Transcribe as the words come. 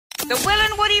The Will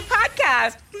and Woody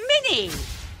Podcast Mini.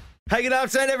 Hey, good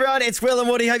afternoon, everyone. It's Will and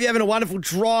Woody. Hope you're having a wonderful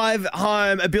drive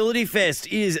home. Ability Fest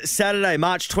is Saturday,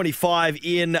 March 25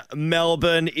 in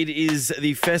Melbourne. It is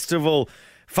the festival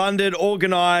funded,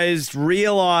 organised,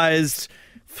 realised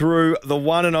through the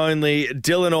one and only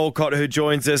Dylan Alcott, who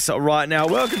joins us right now.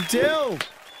 Welcome, Dill.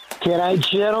 G'day,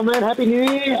 gentlemen. Happy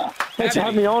New Year. Thanks for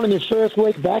having me on in your first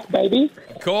week back, baby.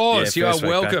 Of course, Yeah, you are first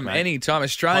week welcome back, mate. anytime.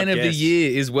 Australian Hot of the guest.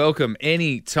 Year is welcome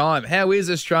anytime. How is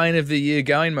Australian of the Year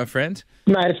going, my friend?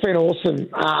 Mate, it's been awesome.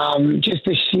 Just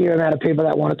the sheer amount of people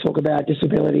that want to talk about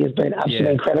disability has been absolutely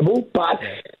Yeah. incredible. But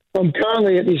I'm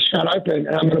currently at the Australian Open,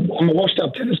 and I'm a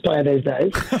washed-up tennis player these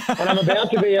days, and I'm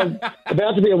about to be a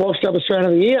washed-up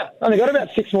Australian of the Year. Only got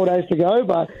about 6 more days to go,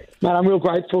 but mate, I'm real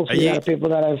grateful for the amount of people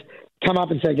that have come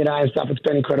up and said g'day and stuff. It's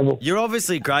been incredible. You're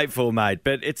obviously grateful, mate,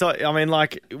 but it's like, I mean,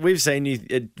 like, we've seen you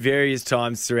at various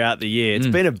times throughout the year. It's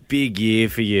been a big year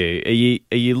for you.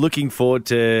 Are you looking forward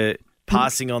to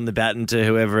passing on the baton to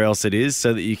whoever else it is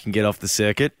so that you can get off the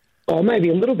circuit? Oh, maybe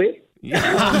a little bit.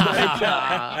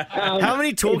 How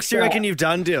many talks do you reckon you've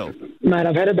done, Dill? Mate,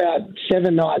 I've had about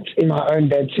 7 nights in my own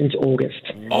bed since August.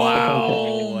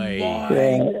 Wow.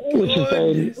 Yeah,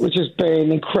 which has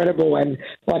been incredible, and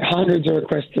like hundreds of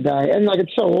requests today, and like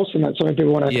it's so awesome that so many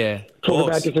people want to talk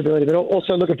about disability, but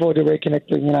also looking forward to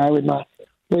reconnecting,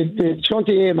 with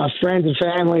Shanti, my friends and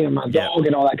family, and my dog,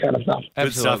 and all that kind of stuff.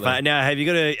 Good stuff, mate. Now, have you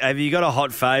got a hot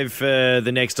fave for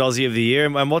the next Aussie of the Year?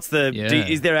 And what's the?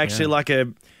 Is there actually like a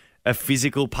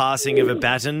physical passing of a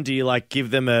baton? Do you like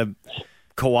give them a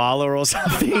koala or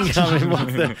something? I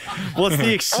mean, what's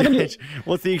the exchange?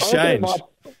 What's the exchange?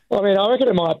 I reckon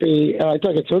it might be. I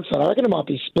don't get too excited. I reckon it might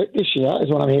be split this year, is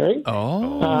what I'm hearing.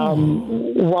 Oh.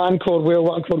 One called Will,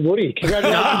 one called Woody.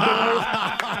 Congratulations.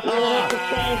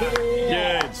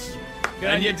 Huge. Good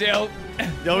on you, Dill.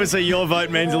 Obviously, your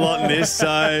vote means a lot in this,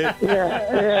 so...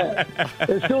 Yeah.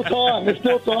 There's still time. There's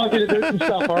still time for you to do some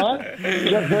stuff, all right?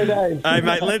 You got 3 days. Hey,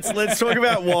 mate, let's talk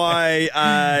about why,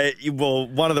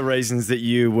 one of the reasons that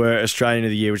you were Australian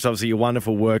of the Year, which is obviously your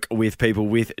wonderful work with people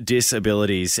with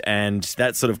disabilities, and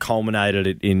that sort of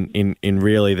culminated in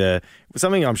really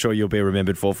something I'm sure you'll be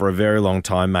remembered for a very long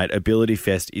time, mate. Ability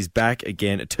Fest is back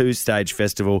again, a 2-stage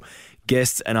festival.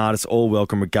 Guests and artists all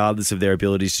welcome, regardless of their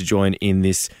abilities, to join in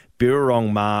this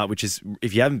Birrong Ma, which is,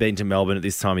 if you haven't been to Melbourne at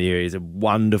this time of year, is a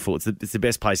wonderful. It's the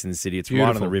best place in the city. It's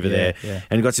beautiful. Right on the river there,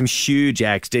 and you've got some huge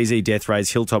acts: DZ Death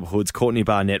Rays, Hilltop Hoods, Courtney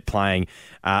Barnett playing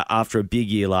after a big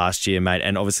year last year, mate.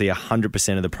 And obviously,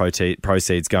 100% of the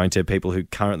proceeds going to people who are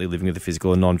currently living with a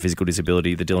physical and non-physical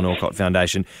disability. The Dylan Alcott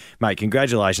Foundation, mate.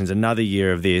 Congratulations! Another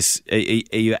year of this. Are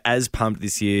you as pumped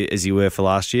this year as you were for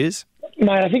last year's?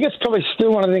 Mate, I think it's probably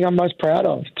still one of the things I'm most proud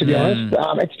of, to be honest.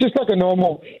 It's just like a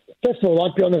normal festival,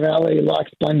 like Beyond the Valley, like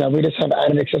Splendor. We just have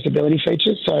added accessibility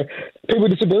features, so people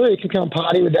with disability can come and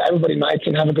party with everybody mates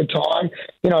and have a good time.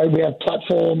 We have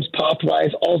platforms,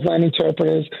 pathways, Auslan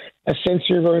interpreters, a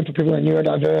sensory room for people who are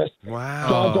neurodiverse,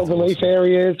 dog relief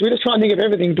areas. We just try and think of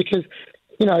everything because,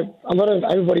 a lot of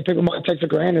everybody people might take for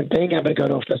granted being able to go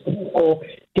to a festival or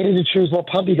getting to choose what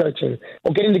pub you go to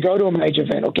or getting to go to a major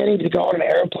event or getting to go on an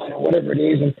aeroplane or whatever it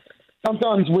is. And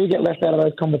sometimes we get left out of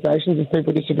those conversations with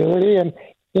people with disability. And,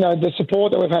 the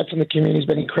support that we've had from the community has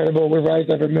been incredible. We've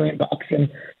raised over $1 million in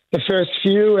the first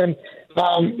few. And,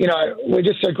 we're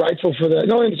just so grateful for not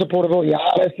only the support of all the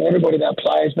artists and everybody that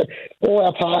plays, but all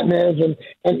our partners. And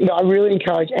I really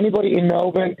encourage anybody in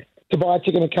Melbourne to buy a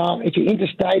ticket and come. If you're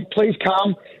interstate, please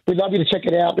come. We'd love you to check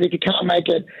it out. But if you can't make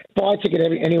it, buy a ticket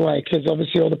anyway, because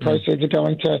obviously all the proceeds are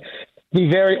going to the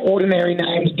very ordinary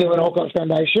named Dylan Alcott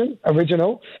Foundation,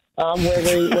 original,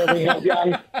 where we help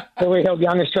young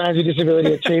Australians with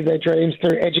disability achieve their dreams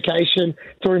through education,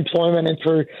 through employment, and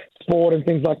through sport and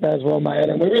things like that as well, mate.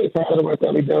 And we're really proud of the work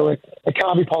that we do. It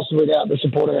can't be possible without the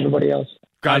support of everybody else.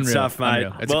 Great stuff, mate.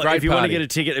 It's a great if you party. want to get a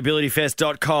ticket,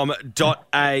 abilityfest.com.au,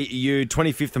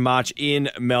 25th of March in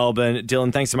Melbourne.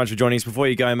 Dylan, thanks so much for joining us. Before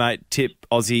you go, mate, tip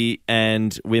Aussie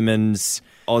and women's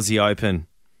Aussie Open.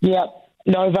 Yep,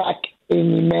 Novak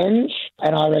in the men's,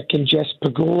 and I reckon Jess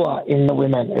Pagula in the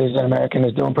women, who's an American,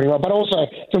 is doing pretty well. But also,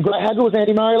 some great haggle with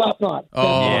Andy Murray last night.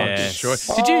 Oh, yes. sure.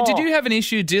 Did you have an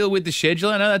issue deal with the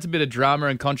schedule? I know that's a bit of drama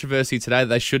and controversy today that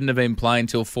they shouldn't have been playing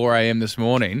till 4 a.m. this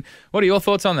morning. What are your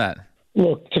thoughts on that?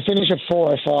 Look, to finish at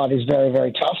 4:05 is very,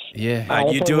 very tough. Yeah.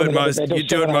 You do it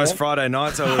most Friday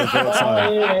nights, I would have thought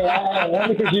so. Yeah,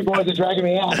 because you boys are dragging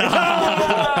me out.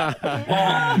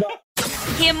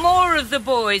 Hear more of the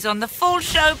boys on the Full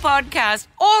Show podcast,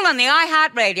 all on the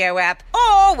iHeartRadio app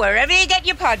or wherever you get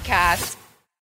your podcasts.